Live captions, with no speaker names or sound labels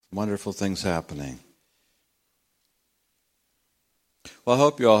Wonderful things happening. Well, I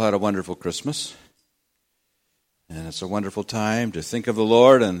hope you all had a wonderful Christmas. And it's a wonderful time to think of the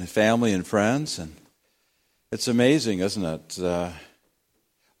Lord and family and friends. And it's amazing, isn't it?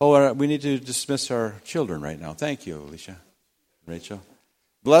 We need to dismiss our children right now. Thank you, Alicia, Rachel.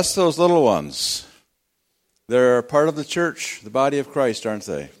 Bless those little ones. They're part of the church, the body of Christ, aren't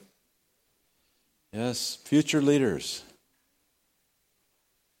they? Yes, future leaders.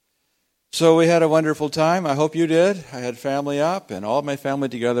 So we had a wonderful time. I hope you did. I had family up and all of my family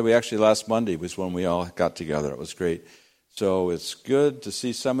together. We actually, last Monday was when we all got together. It was great. So it's good to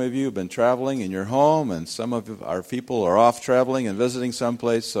see some of you have been traveling in your home, and some of our people are off traveling and visiting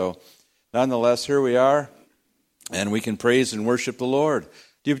someplace. So nonetheless, here we are, and we can praise and worship the Lord.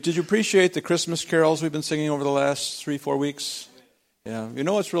 Did you appreciate the Christmas carols we've been singing over the last 3-4 weeks? Yeah. You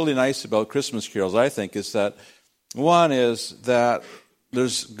know what's really nice about Christmas carols, I think, is that one is that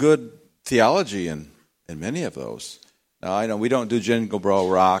there's good theology in many of those. Now, I know we don't do Jingle Bell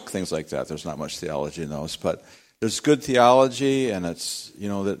Rock, things like that. There's not much theology in those, but there's good theology, and it's,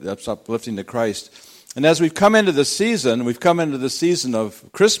 that's uplifting to Christ. And as we've come into the season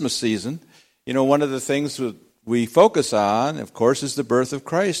of Christmas season, one of the things that we focus on, of course, is the birth of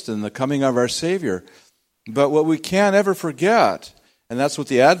Christ and the coming of our Savior. But what we can't ever forget, and that's what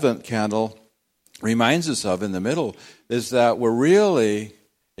the Advent candle reminds us of in the middle, is that we're really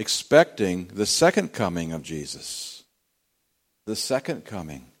expecting the second coming of Jesus. The second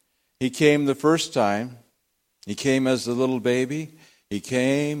coming. He came the first time. He came as a little baby. He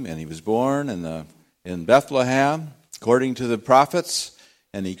came and he was born in Bethlehem, according to the prophets.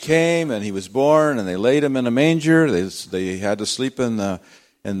 And he came and he was born, and they laid him in a manger. They had to sleep in the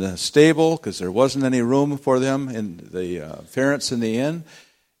stable because there wasn't any room for them in the parents in the inn.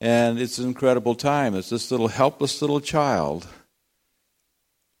 And it's an incredible time. It's this little helpless little child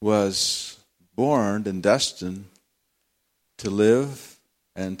was born and destined to live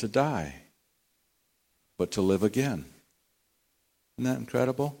and to die, but to live again. Isn't that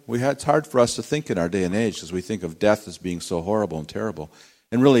incredible? It's hard for us to think in our day and age because we think of death as being so horrible and terrible.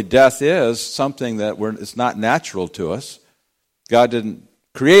 And really, death is something that it's not natural to us. God didn't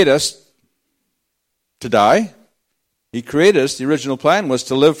create us to die. He created us. The original plan was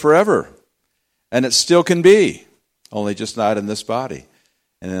to live forever. And it still can be, only just not in this body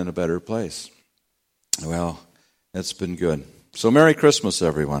and in a better place. Well, it's been good. So Merry Christmas,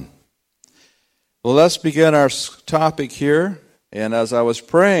 everyone. Well, let's begin our topic here. And as I was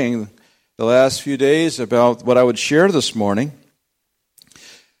praying the last few days about what I would share this morning,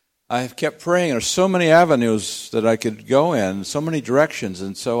 I've kept praying. There's so many avenues that I could go in, so many directions.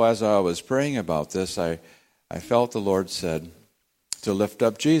 And so as I was praying about this, I felt the Lord said to lift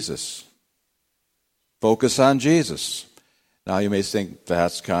up Jesus. Focus on Jesus. Now you may think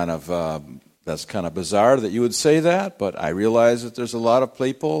that's kind of bizarre that you would say that, but I realize that there's a lot of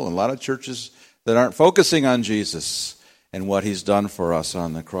people and a lot of churches that aren't focusing on Jesus and what he's done for us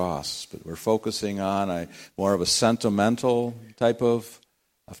on the cross. But we're focusing on more of a sentimental type of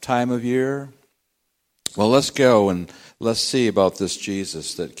time of year. Well, let's go and let's see about this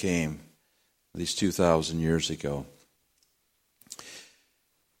Jesus that came these 2,000 years ago.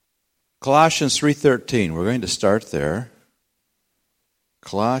 Colossians 3:13. We're going to start there.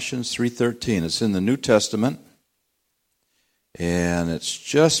 Colossians 3:13. It's in the New Testament, and it's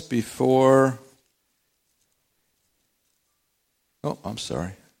just before. Oh, I'm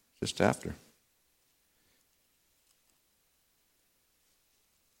sorry. Just after.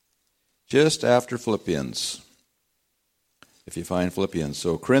 Just after Philippians, if you find Philippians.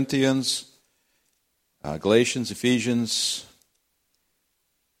 So Corinthians, Galatians, Ephesians,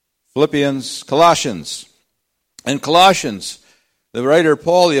 Philippians, Colossians. And Colossians, the writer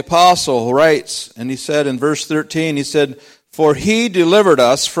Paul the Apostle writes, and he said in verse 13, he said, "For he delivered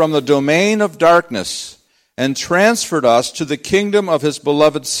us from the domain of darkness and transferred us to the kingdom of his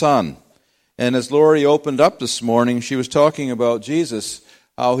beloved Son." And as Lori opened up this morning, she was talking about Jesus,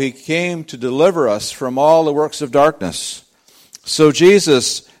 how he came to deliver us from all the works of darkness. So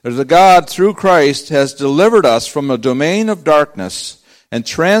Jesus, the God through Christ, has delivered us from the domain of darkness and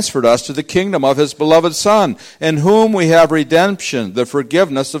transferred us to the kingdom of his beloved Son, in whom we have redemption, the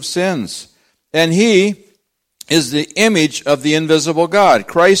forgiveness of sins. And he is the image of the invisible God.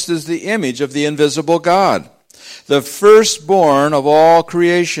 Christ is the image of the invisible God, the firstborn of all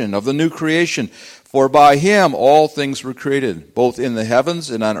creation, of the new creation. For by him all things were created, both in the heavens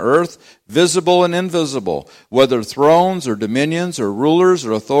and on earth, visible and invisible, whether thrones or dominions or rulers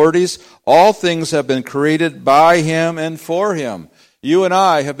or authorities. All things have been created by him and for him. You and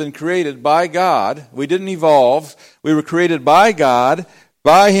I have been created by God. We didn't evolve. We were created by God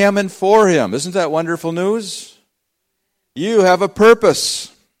by Him and for Him. Isn't that wonderful news? You have a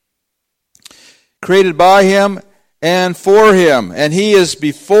purpose. Created by Him and for Him. And He is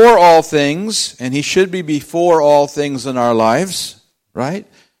before all things, and He should be before all things in our lives, right?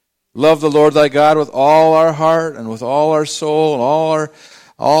 Love the Lord thy God with all our heart and with all our soul and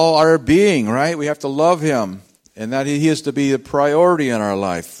all our being, right? We have to love Him, and that He is to be the priority in our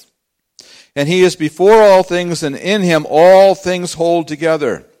life. And He is before all things, and in Him all things hold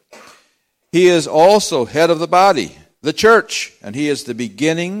together. He is also head of the body, the church, and He is the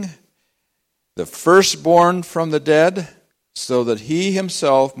beginning, the firstborn from the dead, so that He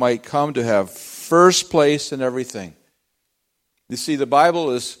Himself might come to have first place in everything. You see, the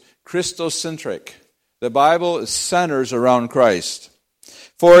Bible is Christocentric. The Bible centers around Christ.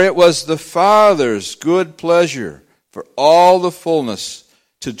 For it was the Father's good pleasure for all the fullness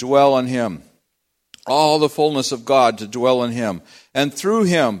to dwell in Him, all the fullness of God to dwell in Him, and through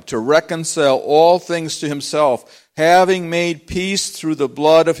Him to reconcile all things to Himself, having made peace through the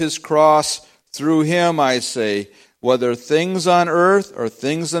blood of His cross. Through Him, I say, whether things on earth or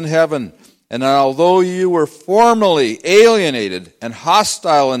things in heaven. And although you were formerly alienated and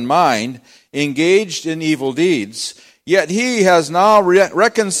hostile in mind, engaged in evil deeds, yet He has now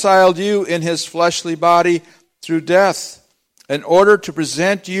reconciled you in His fleshly body through death, in order to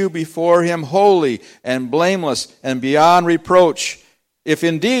present you before Him holy and blameless and beyond reproach, if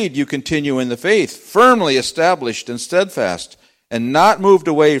indeed you continue in the faith, firmly established and steadfast, and not moved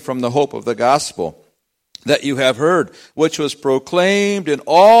away from the hope of the gospel that you have heard, which was proclaimed in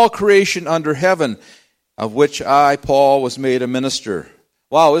all creation under heaven, of which I, Paul, was made a minister.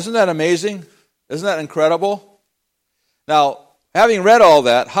 Wow, isn't that amazing? Isn't that incredible? Now, having read all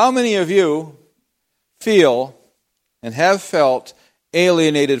that, how many of you feel and have felt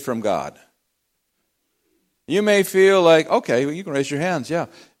alienated from God? You may feel like, okay, well, you can raise your hands. Yeah,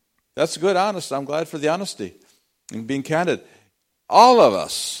 that's good, honest. I'm glad for the honesty and being candid. All of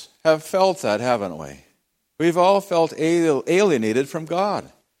us have felt that, haven't we? We've all felt alienated from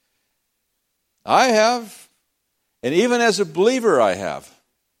God. I have, and even as a believer I have.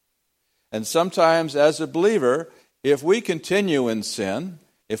 And sometimes as a believer, if we continue in sin,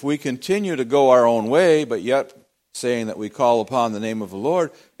 if we continue to go our own way, but yet saying that we call upon the name of the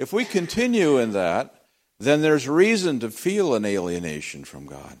Lord, if we continue in that, then there's reason to feel an alienation from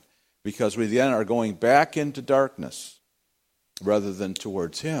God, because we then are going back into darkness rather than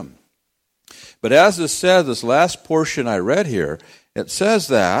towards Him. But as it said, this last portion I read here, it says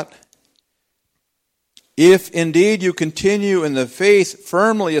that if indeed you continue in the faith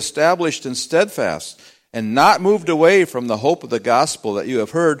firmly established and steadfast, and not moved away from the hope of the gospel that you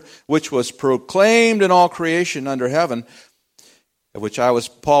have heard, which was proclaimed in all creation under heaven, of which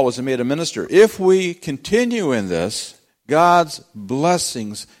Paul was made a minister. If we continue in this, God's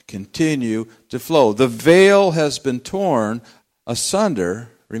blessings continue to flow. The veil has been torn asunder.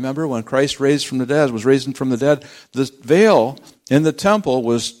 Remember when Christ was raised from the dead, the veil in the temple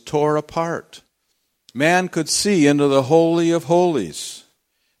was torn apart. Man could see into the Holy of Holies.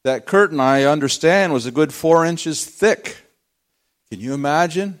 That curtain, I understand, was a good 4 inches thick. Can you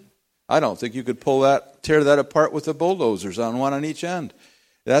imagine? I don't think you could tear that apart with the bulldozers on one on each end.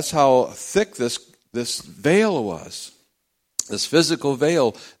 That's how thick this veil was. This physical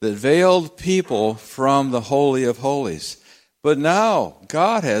veil that veiled people from the Holy of Holies. But now,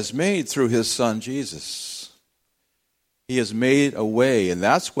 God has made through His Son Jesus. He has made a way, and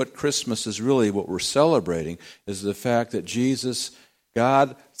that's what Christmas is really, what we're celebrating, is the fact that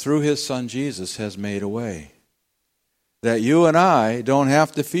God, through His Son Jesus, has made a way. That you and I don't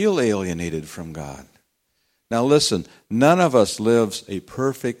have to feel alienated from God. Now listen, none of us lives a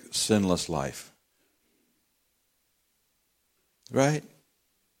perfect, sinless life. Right?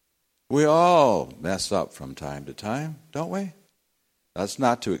 We all mess up from time to time, don't we? That's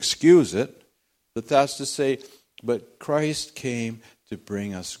not to excuse it, but that's to say, but Christ came to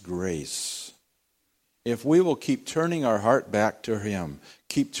bring us grace. If we will keep turning our heart back to Him,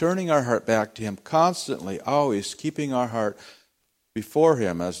 constantly, always keeping our heart before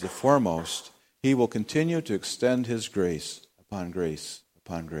Him as the foremost, He will continue to extend His grace upon grace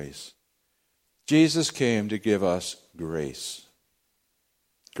upon grace. Jesus came to give us grace.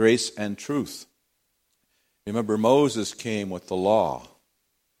 Grace and truth. Remember, Moses came with the law,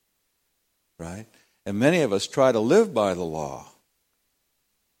 right? And many of us try to live by the law,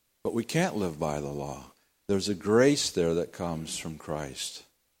 but we can't live by the law. There's a grace there that comes from Christ.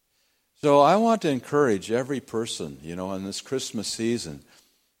 So I want to encourage every person, in this Christmas season,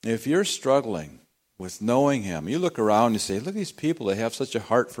 if you're struggling with knowing Him. You look around and you say, look at these people, they have such a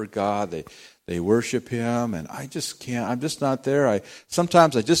heart for God, they worship Him, and I just can't, I'm just not there.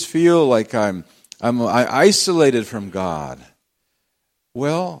 Sometimes I just feel like I'm isolated from God.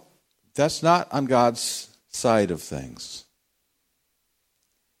 Well, that's not on God's side of things.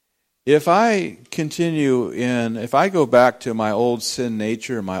 If I if I go back to my old sin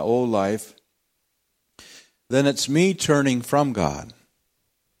nature, my old life, then it's me turning from God.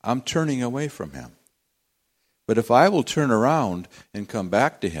 I'm turning away from Him. But if I will turn around and come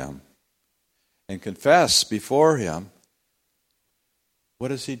back to Him and confess before Him, what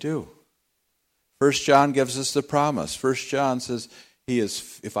does He do? 1 John gives us the promise. 1 John says,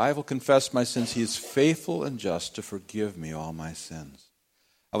 if I will confess my sins, He is faithful and just to forgive me all my sins.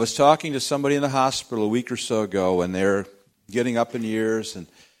 I was talking to somebody in the hospital a week or so ago, and they're getting up in years, and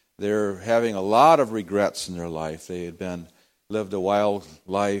they're having a lot of regrets in their life. They had lived a wild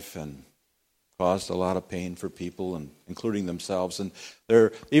life and caused a lot of pain for people, and including themselves. And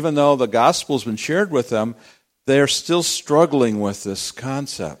even though the gospel's been shared with them, they're still struggling with this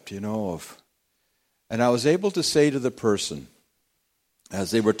concept, and I was able to say to the person,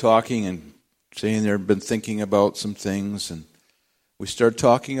 as they were talking and saying they'd been thinking about some things, and we started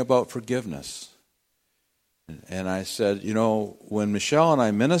talking about forgiveness. And I said, when Michelle and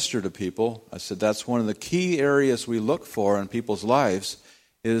I minister to people, I said that's one of the key areas we look for in people's lives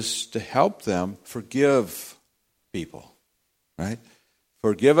is to help them forgive people, right?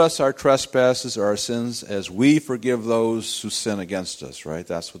 Forgive us our trespasses or our sins as we forgive those who sin against us, right?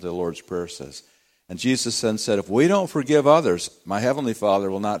 That's what the Lord's Prayer says. And Jesus then said, if we don't forgive others, my Heavenly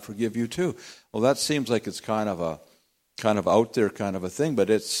Father will not forgive you too. Well, that seems like it's kind of out there kind of a thing, but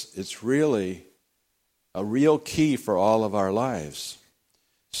it's really a real key for all of our lives.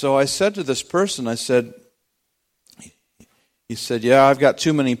 So I said to this person, he said, yeah, I've got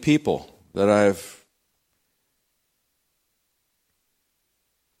too many people that I've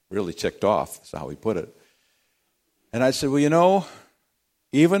really ticked off, that's how he put it. And I said, well,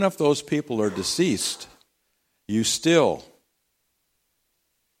 even if those people are deceased, you still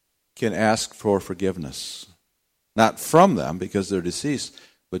can ask for forgiveness. Not from them because they're deceased,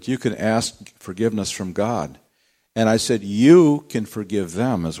 but you can ask forgiveness from God. And I said, you can forgive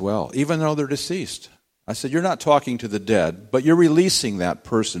them as well, even though they're deceased. I said, you're not talking to the dead, but you're releasing that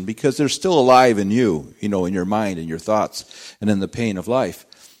person because they're still alive in you, in your mind and your thoughts and in the pain of life.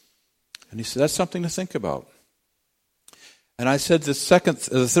 And he said, that's something to think about. And I said, the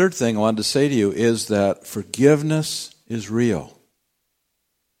third thing I wanted to say to you is that forgiveness is real.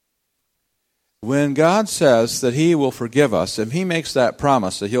 When God says that He will forgive us, if He makes that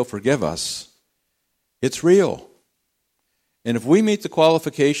promise that He'll forgive us, it's real. And if we meet the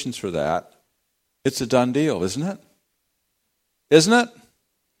qualifications for that, it's a done deal, isn't it? Isn't it?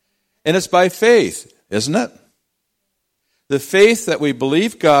 And it's by faith, isn't it? The faith that we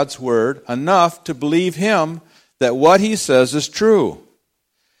believe God's word enough to believe Him that what He says is true.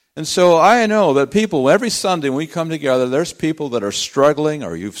 And so I know that people, every Sunday when we come together, there's people that are struggling,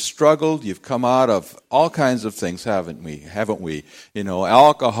 or you've struggled, you've come out of all kinds of things, haven't we?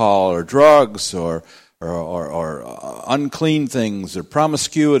 Alcohol or drugs or unclean things or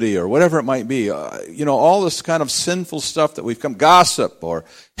promiscuity or whatever it might be. All this kind of sinful stuff that we've come, gossip or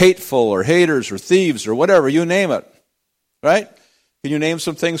hateful or haters or thieves or whatever, you name it, right? Can you name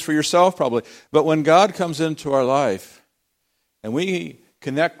some things for yourself? Probably. But when God comes into our life and we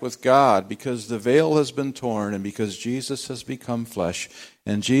connect with God because the veil has been torn and because Jesus has become flesh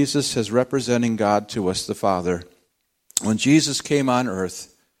and Jesus is representing God to us, the Father. When Jesus came on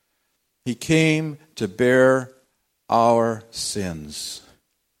earth, He came to bear our sins.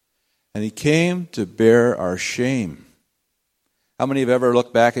 And He came to bear our shame. How many have ever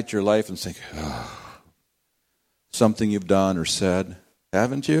looked back at your life and think, something you've done or said?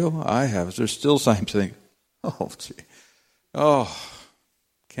 Haven't you? I have. There's still times I think,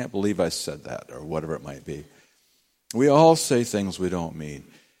 can't believe I said that, or whatever it might be. We all say things we don't mean.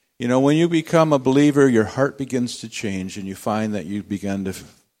 When you become a believer, your heart begins to change, and you find that you begin to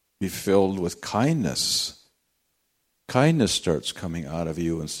be filled with kindness. Kindness starts coming out of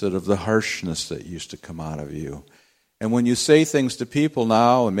you instead of the harshness that used to come out of you. And when you say things to people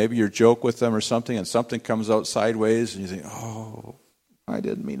now, and maybe you joke with them or something, and something comes out sideways, and you think, I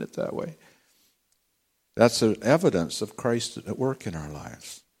didn't mean it that way. That's an evidence of Christ at work in our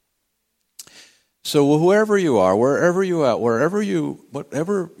lives. So whoever you are, wherever you're at, whatever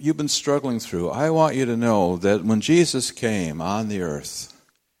you've been struggling through, I want you to know that when Jesus came on the earth,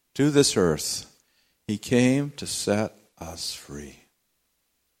 to this earth, He came to set us free.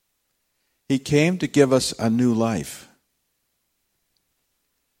 He came to give us a new life.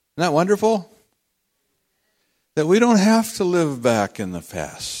 Isn't that wonderful? that we don't have to live back in the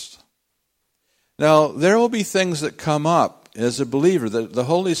past. Now, there will be things that come up as a believer that the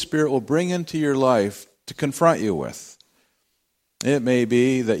Holy Spirit will bring into your life to confront you with. It may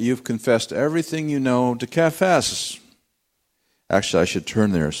be that you've confessed everything you know to confess. Actually, I should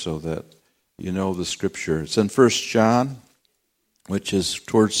turn there so that you know the scripture. It's in 1 John, which is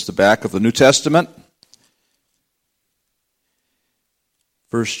towards the back of the New Testament.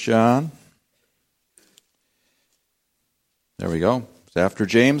 1 John. There we go. It's after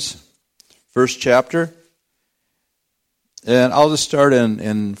James, first chapter. And I'll just start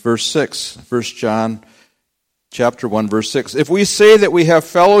in verse 6. 1 John chapter 1, verse 6. If we say that we have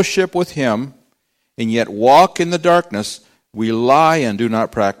fellowship with him and yet walk in the darkness, we lie and do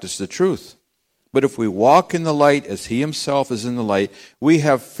not practice the truth. But if we walk in the light as he himself is in the light, we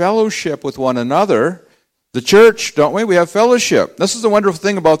have fellowship with one another. The church, don't we? We have fellowship. This is the wonderful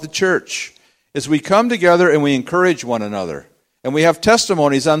thing about the church, is we come together and we encourage one another. And we have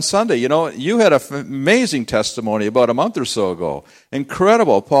testimonies on Sunday. You know, you had an amazing testimony about a month or so ago.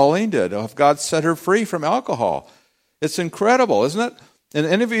 Incredible. Pauline did. Of God set her free from alcohol. It's incredible, isn't it? And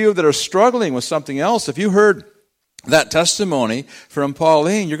any of you that are struggling with something else, if you heard that testimony from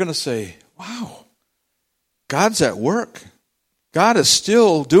Pauline, you're going to say, wow, God's at work. God is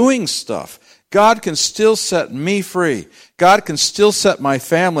still doing stuff. God can still set me free. God can still set my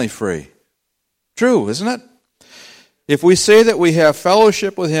family free. True, isn't it? If we say that we have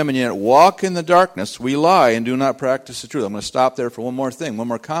fellowship with him and yet walk in the darkness, we lie and do not practice the truth. I'm going to stop there for one more thing, one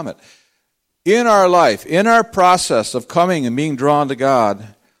more comment. In our life, in our process of coming and being drawn to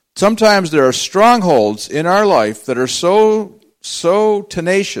God, sometimes there are strongholds in our life that are so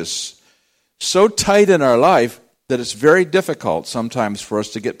tenacious, so tight in our life that it's very difficult sometimes for us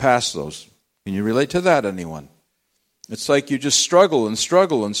to get past those. Can you relate to that, anyone? It's like you just struggle and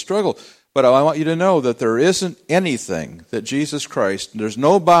struggle and struggle. But I want you to know that there isn't anything that Jesus Christ, there's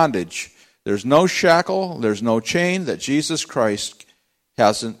no bondage, there's no shackle, there's no chain that Jesus Christ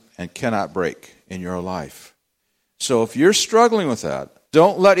hasn't and cannot break in your life. So if you're struggling with that,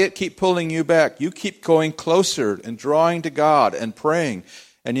 don't let it keep pulling you back. You keep going closer and drawing to God and praying.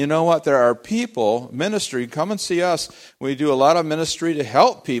 And you know what? There are people, ministry, come and see us. We do a lot of ministry to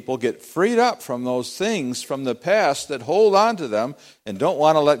help people get freed up from those things from the past that hold on to them and don't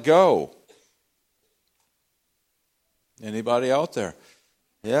want to let go. Anybody out there?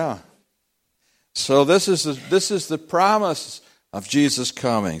 Yeah. So this is the promise of Jesus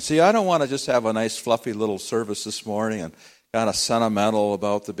coming. See, I don't want to just have a nice fluffy little service this morning and kind of sentimental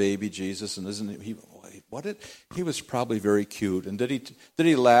about the baby Jesus. And isn't he? He was probably very cute. And did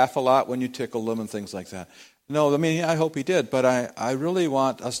he laugh a lot when you tickled him and things like that? No, I mean, I hope he did. But I really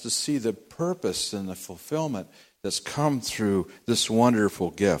want us to see the purpose and the fulfillment that's come through this wonderful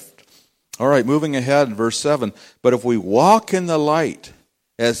gift. All right, moving ahead in verse 7. But if we walk in the light,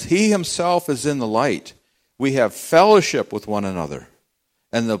 as he himself is in the light, we have fellowship with one another.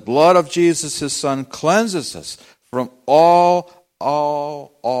 And the blood of Jesus, his son, cleanses us from all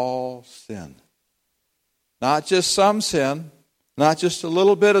sin. Not just some sin, not just a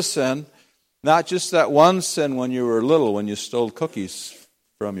little bit of sin, not just that one sin when you were little, when you stole cookies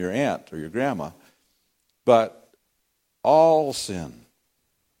from your aunt or your grandma, but all sin.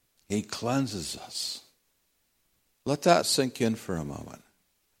 He cleanses us. Let that sink in for a moment.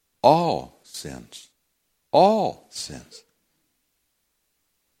 All sins. All sins.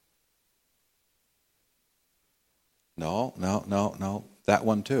 No. That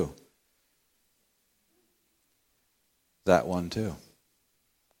one too. That one too.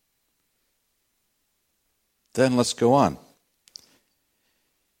 Then let's go on.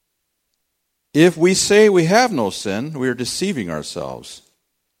 If we say we have no sin, we are deceiving ourselves,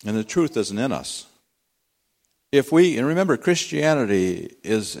 and the truth isn't in us. And remember, Christianity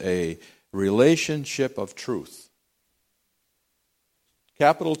is a relationship of truth.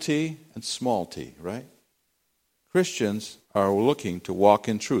 Capital T and small t, right? Christians are looking to walk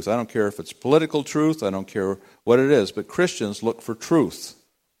in truth. I don't care if it's political truth, I don't care what it is, but Christians look for truth.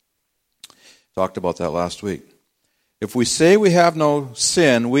 Talked about that last week. If we say we have no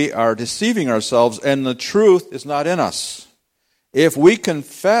sin, we are deceiving ourselves, and the truth is not in us. If we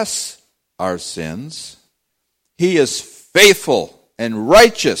confess our sins, he is faithful and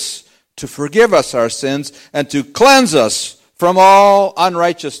righteous to forgive us our sins and to cleanse us from all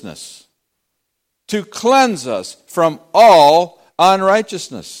unrighteousness. To cleanse us from all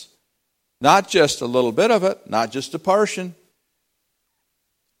unrighteousness. Not just a little bit of it, not just a portion.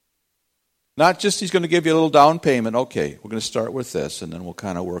 Not just he's going to give you a little down payment. Okay, we're going to start with this, and then we'll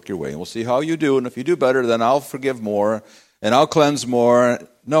kind of work your way. And we'll see how you do, and if you do better, then I'll forgive more, and I'll cleanse more.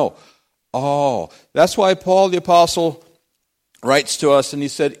 No, all. That's why Paul the Apostle writes to us, and he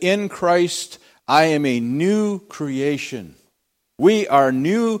said, in Christ I am a new creation. We are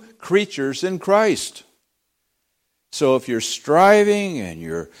new creatures in Christ. So if you're striving and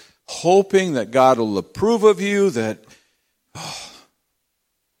you're hoping that God will approve of you, that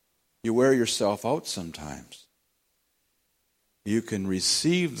you wear yourself out sometimes. You can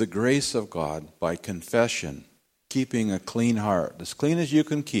receive the grace of God by confession, keeping a clean heart, as clean as you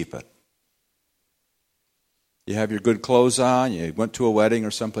can keep it. You have your good clothes on, you went to a wedding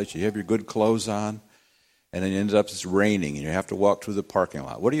or someplace, you have your good clothes on, and then it ends up it's raining and you have to walk through the parking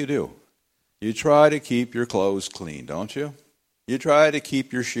lot. What do? You try to keep your clothes clean, don't you? You try to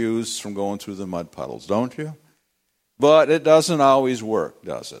keep your shoes from going through the mud puddles, don't you? But it doesn't always work,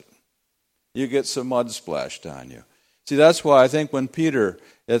 does it? You get some mud splashed on you. See, that's why I think when Peter,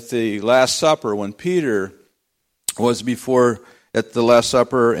 at the Last Supper, when Peter was at the Last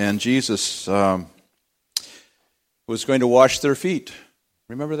Supper and Jesus was going to wash their feet.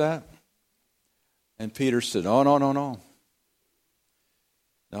 Remember that? And Peter said, oh, no.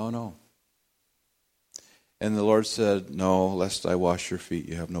 And the Lord said, no, lest I wash your feet,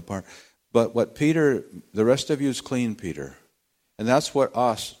 you have no part. But what Peter, the rest of you is clean, Peter. And that's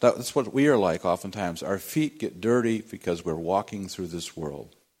what we are like oftentimes. Our feet get dirty because we're walking through this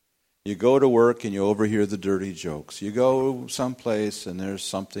world. You go to work and you overhear the dirty jokes. You go someplace and there's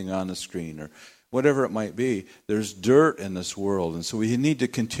something on the screen or whatever it might be. There's dirt in this world. And so we need to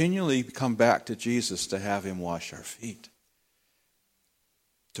continually come back to Jesus to have him wash our feet.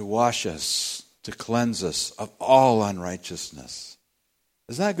 To wash us, to cleanse us of all unrighteousness.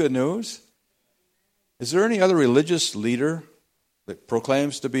 Isn't that good news? Is there any other religious leader that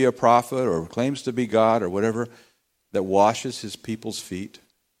proclaims to be a prophet or claims to be God or whatever that washes his people's feet?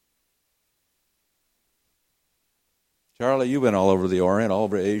 Charlie, you've been all over the Orient, all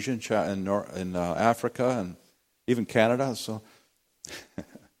over Asia, and Africa, and even Canada. So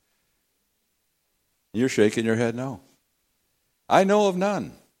you're shaking your head no. I know of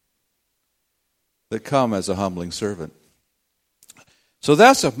none that come as a humbling servant. So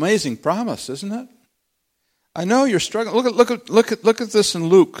that's an amazing promise, isn't it? I know you're struggling. Look at this in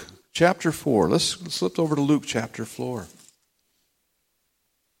Luke chapter 4. Let's flip over to Luke chapter 4.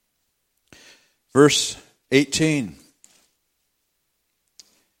 Verse 18.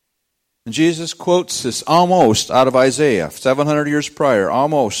 And Jesus quotes this almost out of Isaiah, 700 years prior,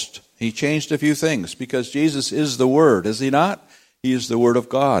 almost. He changed a few things because Jesus is the Word, is he not? He is the Word of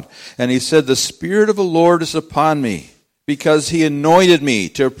God. And he said, the Spirit of the Lord is upon me, because he anointed me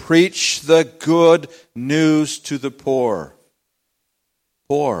to preach the good news to the poor.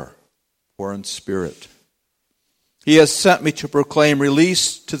 Poor in spirit. He has sent me to proclaim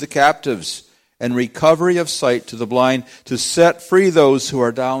release to the captives and recovery of sight to the blind, to set free those who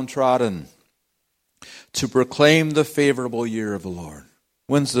are downtrodden, to proclaim the favorable year of the Lord.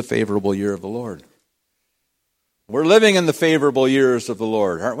 When's the favorable year of the Lord? We're living in the favorable years of the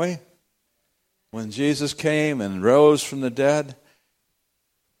Lord, aren't we? When Jesus came and rose from the dead,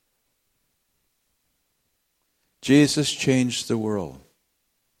 Jesus changed the world.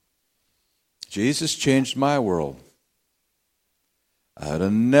 Jesus changed my world. I'd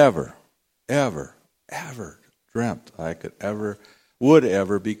have never, ever dreamt I would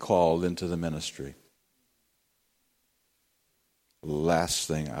ever be called into the ministry. Last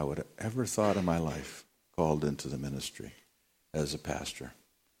thing I would have ever thought in my life, called into the ministry as a pastor.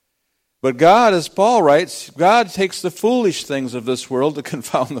 But God, as Paul writes, God takes the foolish things of this world to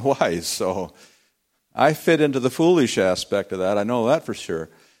confound the wise. So I fit into the foolish aspect of that. I know that for sure.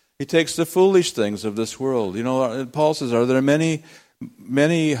 He takes the foolish things of this world. You know, Paul says, are there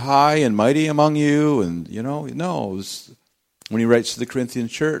many high and mighty among you? And, no. When he writes to the Corinthian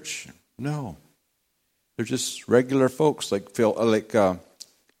church, no. They're just regular folks, like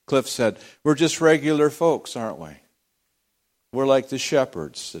Cliff said. We're just regular folks, aren't we? We're like the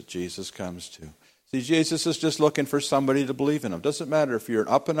shepherds that Jesus comes to. See, Jesus is just looking for somebody to believe in him. Doesn't matter if you're an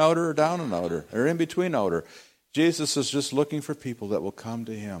up and outer or down and outer or in between outer. Jesus is just looking for people that will come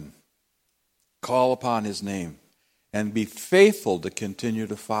to him, call upon his name, and be faithful to continue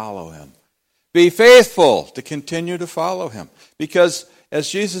to follow him. Be faithful to continue to follow him. Because, as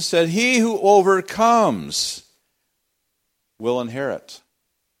Jesus said, he who overcomes will inherit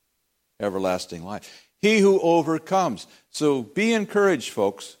everlasting life. He who overcomes. So be encouraged,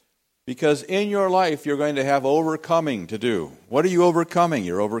 folks, because in your life you're going to have overcoming to do. What are you overcoming?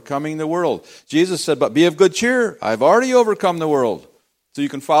 You're overcoming the world. Jesus said, but be of good cheer. I've already overcome the world. So you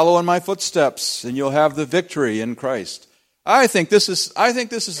can follow in my footsteps and you'll have the victory in Christ. I think this is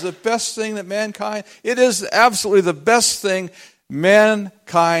the best thing that mankind, it is absolutely the best thing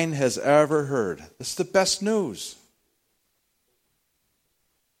mankind has ever heard. It's the best news.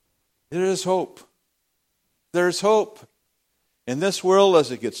 There is hope. There's hope. In this world,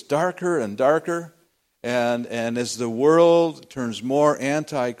 as it gets darker and darker, and as the world turns more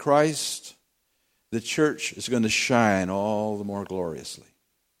anti-Christ, the church is going to shine all the more gloriously.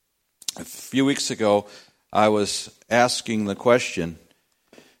 A few weeks ago, I was asking the question,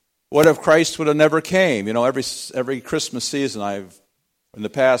 what if Christ would have never came? You know, every Christmas season, in the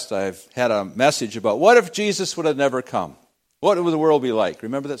past, I've had a message about what if Jesus would have never come? What would the world be like?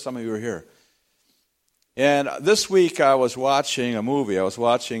 Remember that? Some of you were here. And this week, I was watching a movie. I was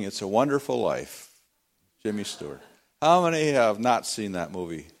watching It's a Wonderful Life, Jimmy Stewart. How many have not seen that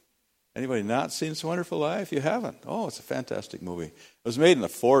movie? Anybody not seen It's a Wonderful Life? You haven't? Oh, it's a fantastic movie. It was made in the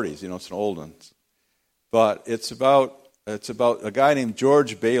 40s. You know, it's an old one. But it's about a guy named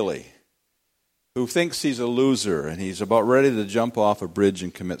George Bailey who thinks he's a loser, and he's about ready to jump off a bridge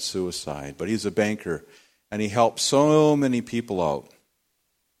and commit suicide. But he's a banker, and he helps so many people out.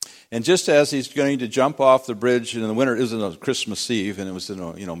 And just as he's going to jump off the bridge in the winter, it was on Christmas Eve, and it was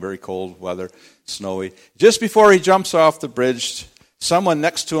in very cold weather, snowy. Just before he jumps off the bridge, someone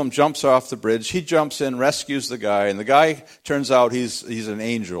next to him jumps off the bridge. He jumps in, rescues the guy, and the guy turns out he's an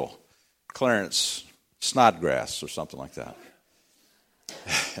angel, Clarence Snodgrass or something like that.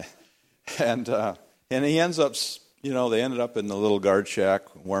 and he ends up, they ended up in the little guard shack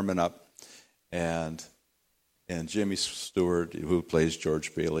warming up, and Jimmy Stewart, who plays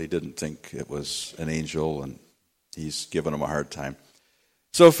George Bailey, didn't think it was an angel, and he's giving him a hard time.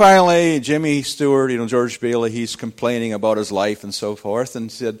 So finally, Jimmy Stewart, George Bailey, he's complaining about his life and so forth, and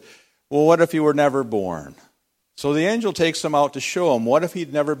said, well, what if he were never born? So the angel takes him out to show him, what if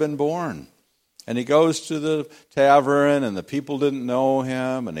he'd never been born? And he goes to the tavern, and the people didn't know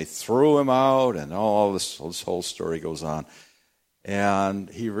him, and they threw him out, and all this whole story goes on. And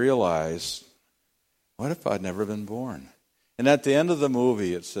he realized, what if I'd never been born? And at the end of the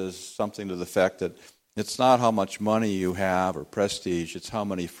movie, it says something to the effect that it's not how much money you have or prestige, it's how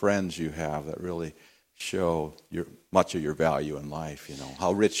many friends you have that really show much of your value in life.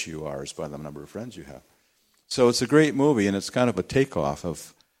 How rich you are is by the number of friends you have. So it's a great movie, and it's kind of a takeoff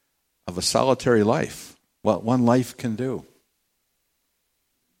of a solitary life, what one life can do.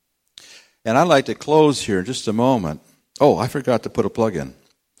 And I'd like to close here in just a moment. Oh, I forgot to put a plug in.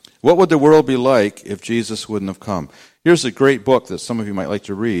 What would the world be like if Jesus wouldn't have come? Here's a great book that some of you might like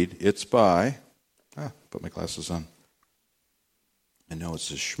to read. It's by, put my glasses on. I know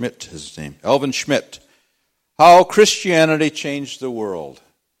it's Schmidt, his name. Elvin Schmidt. How Christianity Changed the World.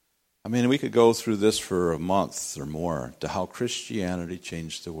 I mean, we could go through this for a month or more, to how Christianity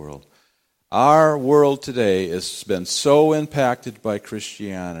changed the world. Our world today has been so impacted by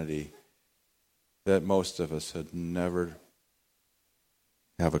Christianity that most of us had never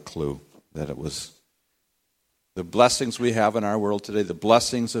have a clue that it was. The blessings we have in our world today, the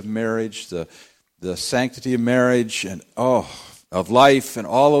blessings of marriage, the sanctity of marriage, and of life, and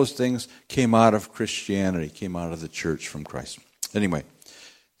all those things came out of Christianity, came out of the church from Christ. Anyway,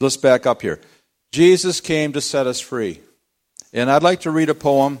 let's back up here. Jesus came to set us free. And I'd like to read a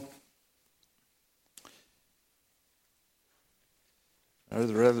poem. Or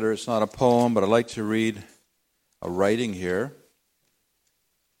rather, it's not a poem, but I'd like to read a writing here.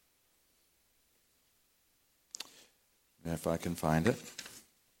 If I can find it.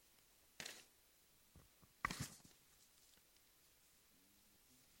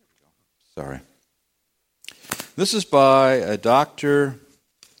 Sorry. This is by a Dr.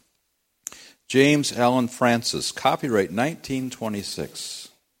 James Allen Francis, copyright 1926.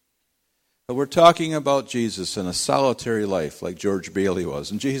 But we're talking about Jesus in a solitary life like George Bailey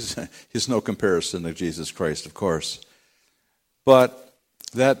was. And Jesus is no comparison to Jesus Christ, of course. But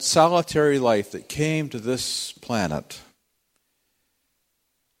that solitary life that came to this planet,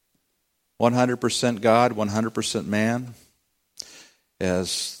 100% God, 100% man.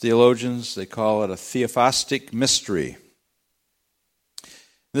 As theologians, they call it a theophostic mystery.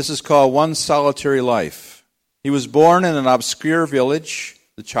 This is called one solitary life. He was born in an obscure village,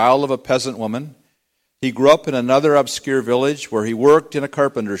 the child of a peasant woman. He grew up in another obscure village where he worked in a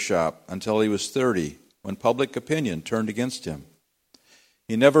carpenter shop until he was 30, when public opinion turned against him.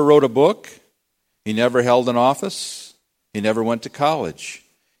 He never wrote a book. He never held an office. He never went to college.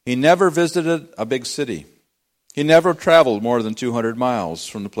 He never visited a big city. He never traveled more than 200 miles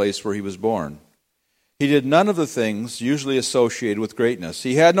from the place where he was born. He did none of the things usually associated with greatness.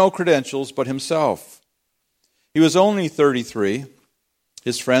 He had no credentials but himself. He was only 33.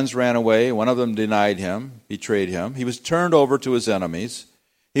 His friends ran away. One of them denied him, betrayed him. He was turned over to his enemies.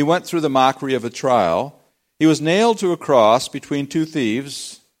 He went through the mockery of a trial. He was nailed to a cross between two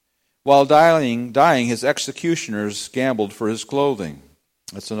thieves. While dying, his executioners gambled for his clothing.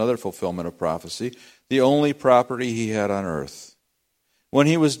 That's another fulfillment of prophecy. The only property he had on earth. When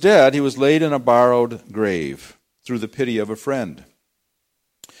he was dead, he was laid in a borrowed grave through the pity of a friend.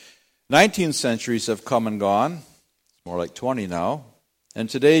 19 centuries have come and gone. It's more like 20 now. And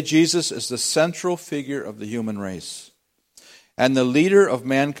today Jesus is the central figure of the human race and the leader of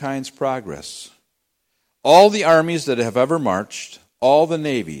mankind's progress. All the armies that have ever marched, all the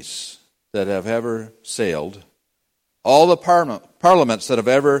navies that have ever sailed, all the parliaments that have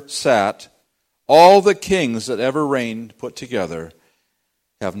ever sat, all the kings that ever reigned put together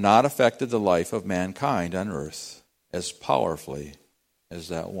have not affected the life of mankind on earth as powerfully as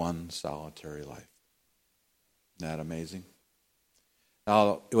that one solitary life. Isn't that amazing?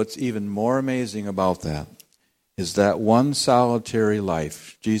 Now, what's even more amazing about that is that one solitary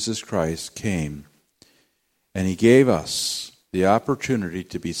life, Jesus Christ, came and he gave us the opportunity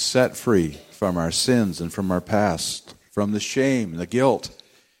to be set free from our sins and from our past, from the shame, the guilt.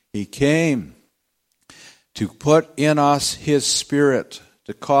 He came to put in us his Spirit,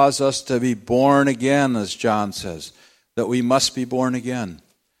 to cause us to be born again, as John says, that we must be born again.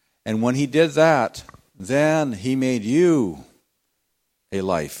 And when he did that, then he made you a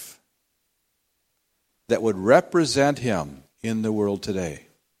life that would represent him in the world today.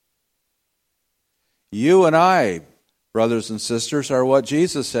 You and I, brothers and sisters, are what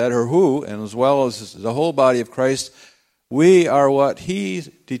Jesus said, or who, and as well as the whole body of Christ, we are what he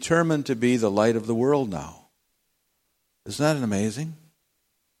determined to be the light of the world now. Isn't that amazing?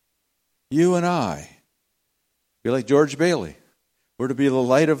 You and I, be like George Bailey. We're to be the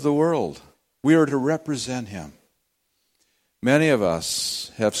light of the world. We are to represent him. Many of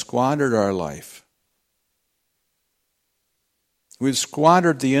us have squandered our life. We've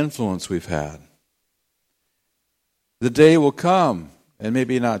squandered the influence we've had. The day will come, and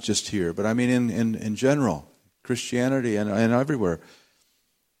maybe not just here, but I mean in general, Christianity and everywhere.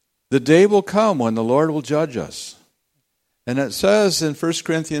 The day will come when the Lord will judge us. And it says in 1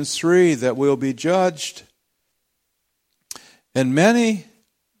 Corinthians 3 that we'll be judged. And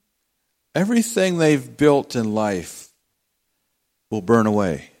everything they've built in life will burn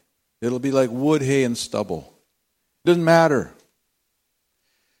away. It'll be like wood, hay, and stubble. It doesn't matter.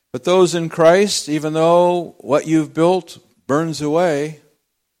 But those in Christ, even though what you've built burns away, it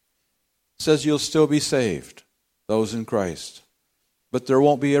says you'll still be saved, those in Christ. But there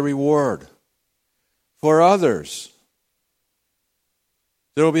won't be a reward. For others,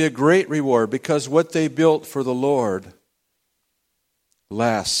 there will be a great reward because what they built for the Lord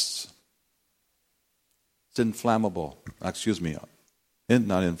lasts. It's inflammable. Not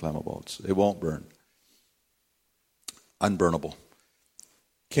inflammable. It won't burn. Unburnable.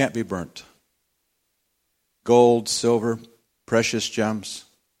 Can't be burnt. Gold, silver, precious gems.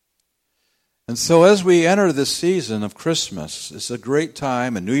 And so as we enter this season of Christmas, it's a great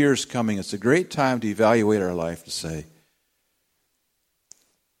time, and New Year's coming, it's a great time to evaluate our life, to say,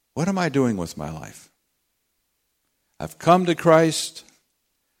 what am I doing with my life? I've come to Christ.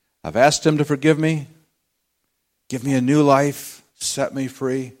 I've asked him to forgive me, give me a new life, set me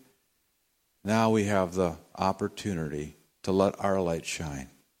free. Now we have the opportunity to let our light shine.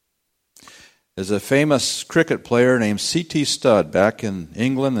 There's a famous cricket player named C.T. Studd back in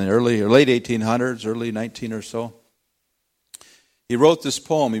England in the late 1800s, early 19 or so. He wrote this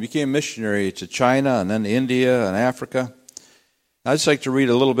poem. He became a missionary to China and then India and Africa. I'd just like to read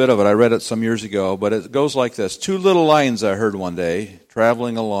a little bit of it. I read it some years ago, but it goes like this. 2 little lines I heard one day,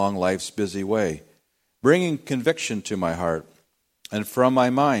 traveling along life's busy way, bringing conviction to my heart, and from my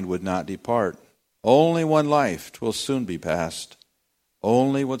mind would not depart. Only one life, 'twill soon be past.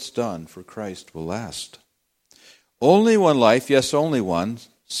 Only what's done for Christ will last. Only one life, yes, only one.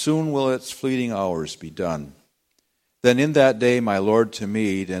 Soon will its fleeting hours be done. Then in that day my Lord to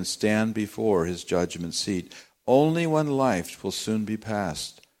meet and stand before his judgment seat. Only one life will soon be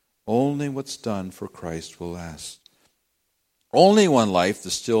past. Only what's done for Christ will last. Only one life,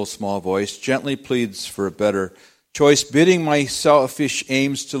 the still small voice gently pleads for a better choice, bidding my selfish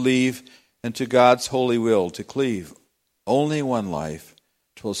aims to leave and to God's holy will to cleave. Only one life,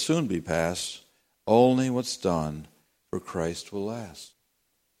 'twill soon be past. Only what's done for Christ will last.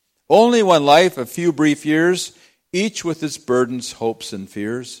 Only one life, a few brief years, each with its burdens, hopes, and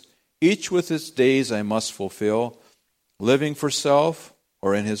fears. Each with its days I must fulfill, living for self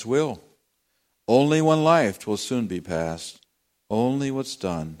or in his will. Only one life, 'twill soon be past. Only what's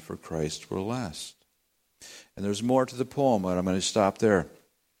done for Christ will last. And there's more to the poem, but I'm going to stop there.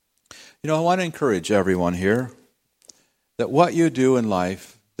 I want to encourage everyone here that what you do in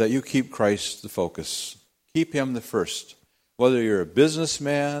life, that you keep Christ the focus. Keep him the first. Whether you're a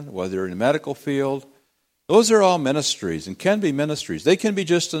businessman, whether you're in the medical field, those are all ministries and can be ministries. They can be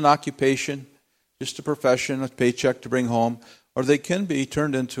just an occupation, just a profession, a paycheck to bring home, or they can be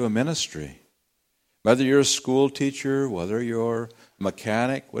turned into a ministry. Whether you're a school teacher, whether you're a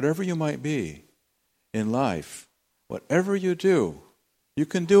mechanic, whatever you might be in life, whatever you do, you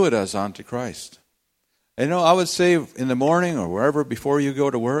can do it as unto Christ. And I would say in the morning or wherever before you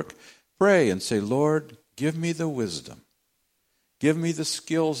go to work, pray and say, Lord, give me the wisdom. Give me the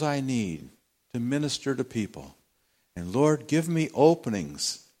skills I need to minister to people. And Lord, give me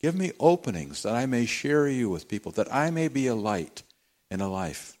openings. Give me openings that I may share you with people, that I may be a light in a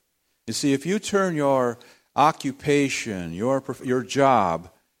life. You see, if you turn your occupation, your job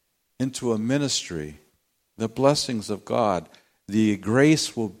into a ministry, the blessings of God, the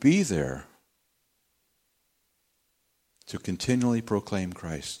grace will be there to continually proclaim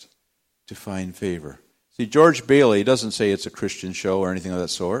Christ, to find favor. See, George Bailey doesn't say it's a Christian show or anything of that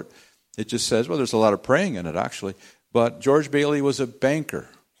sort. It just says, well, there's a lot of praying in it, actually. But George Bailey was a banker,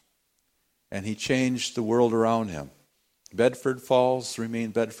 and he changed the world around him. Bedford Falls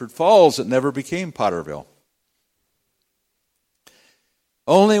remained Bedford Falls. It never became Potterville.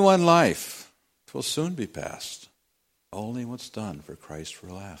 Only one life will soon be passed. Only what's done for Christ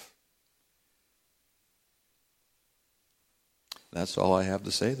will laugh. That's all I have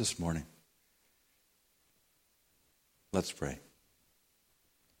to say this morning. Let's pray.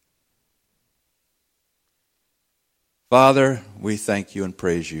 Father, we thank you and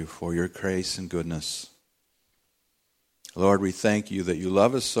praise you for your grace and goodness. Lord, we thank you that you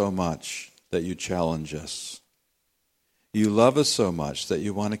love us so much that you challenge us. You love us so much that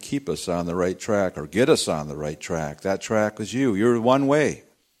you want to keep us on the right track or get us on the right track. That track is you. You're one way.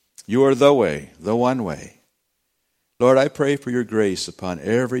 You are the way, the one way. Lord, I pray for your grace upon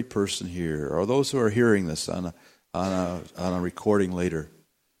every person here or those who are hearing this on a recording later.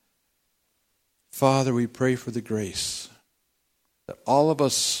 Father, we pray for the grace that all of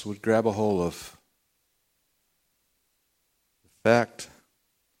us would grab a hold of the fact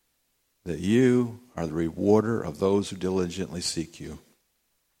that you are the rewarder of those who diligently seek you.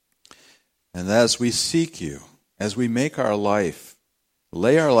 And as we seek you, as we make our life,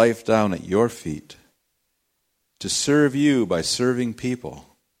 lay our life down at your feet to serve you by serving people,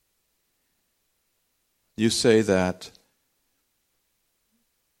 you say that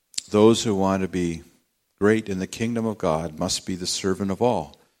those who want to be great in the kingdom of God must be the servant of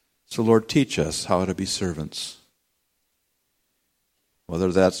all. So, Lord, teach us how to be servants.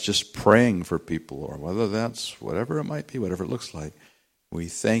 Whether that's just praying for people or whether that's whatever it might be, whatever it looks like. We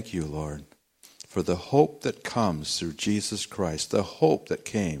thank you, Lord, for the hope that comes through Jesus Christ, the hope that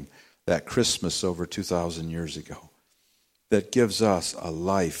came that Christmas over 2,000 years ago, that gives us a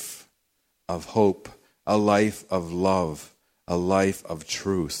life of hope, a life of love, a life of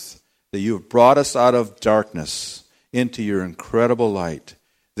truth, that you have brought us out of darkness into your incredible light,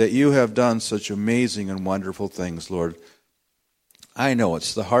 that you have done such amazing and wonderful things, Lord. I know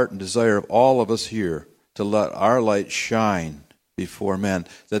it's the heart and desire of all of us here to let our light shine before men,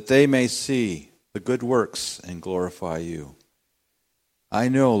 that they may see the good works and glorify you. I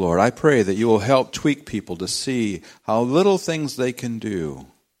know, Lord, I pray that you will help tweak people to see how little things they can do,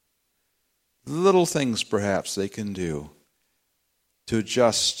 little things perhaps they can do to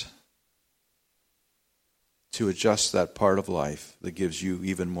adjust that part of life that gives you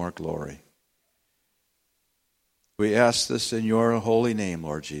even more glory. We ask this in your holy name,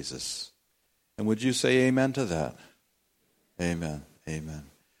 Lord Jesus. And would you say amen to that? Amen. Amen.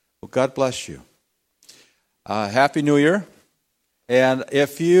 Well, God bless you. Happy New Year. And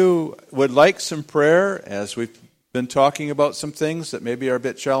if you would like some prayer, as we've been talking about some things that maybe are a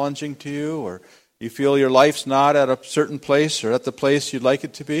bit challenging to you, or you feel your life's not at a certain place or at the place you'd like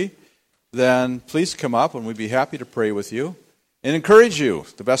it to be, then please come up and we'd be happy to pray with you and encourage you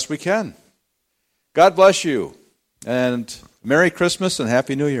the best we can. God bless you, and Merry Christmas and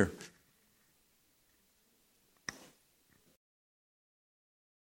Happy New Year.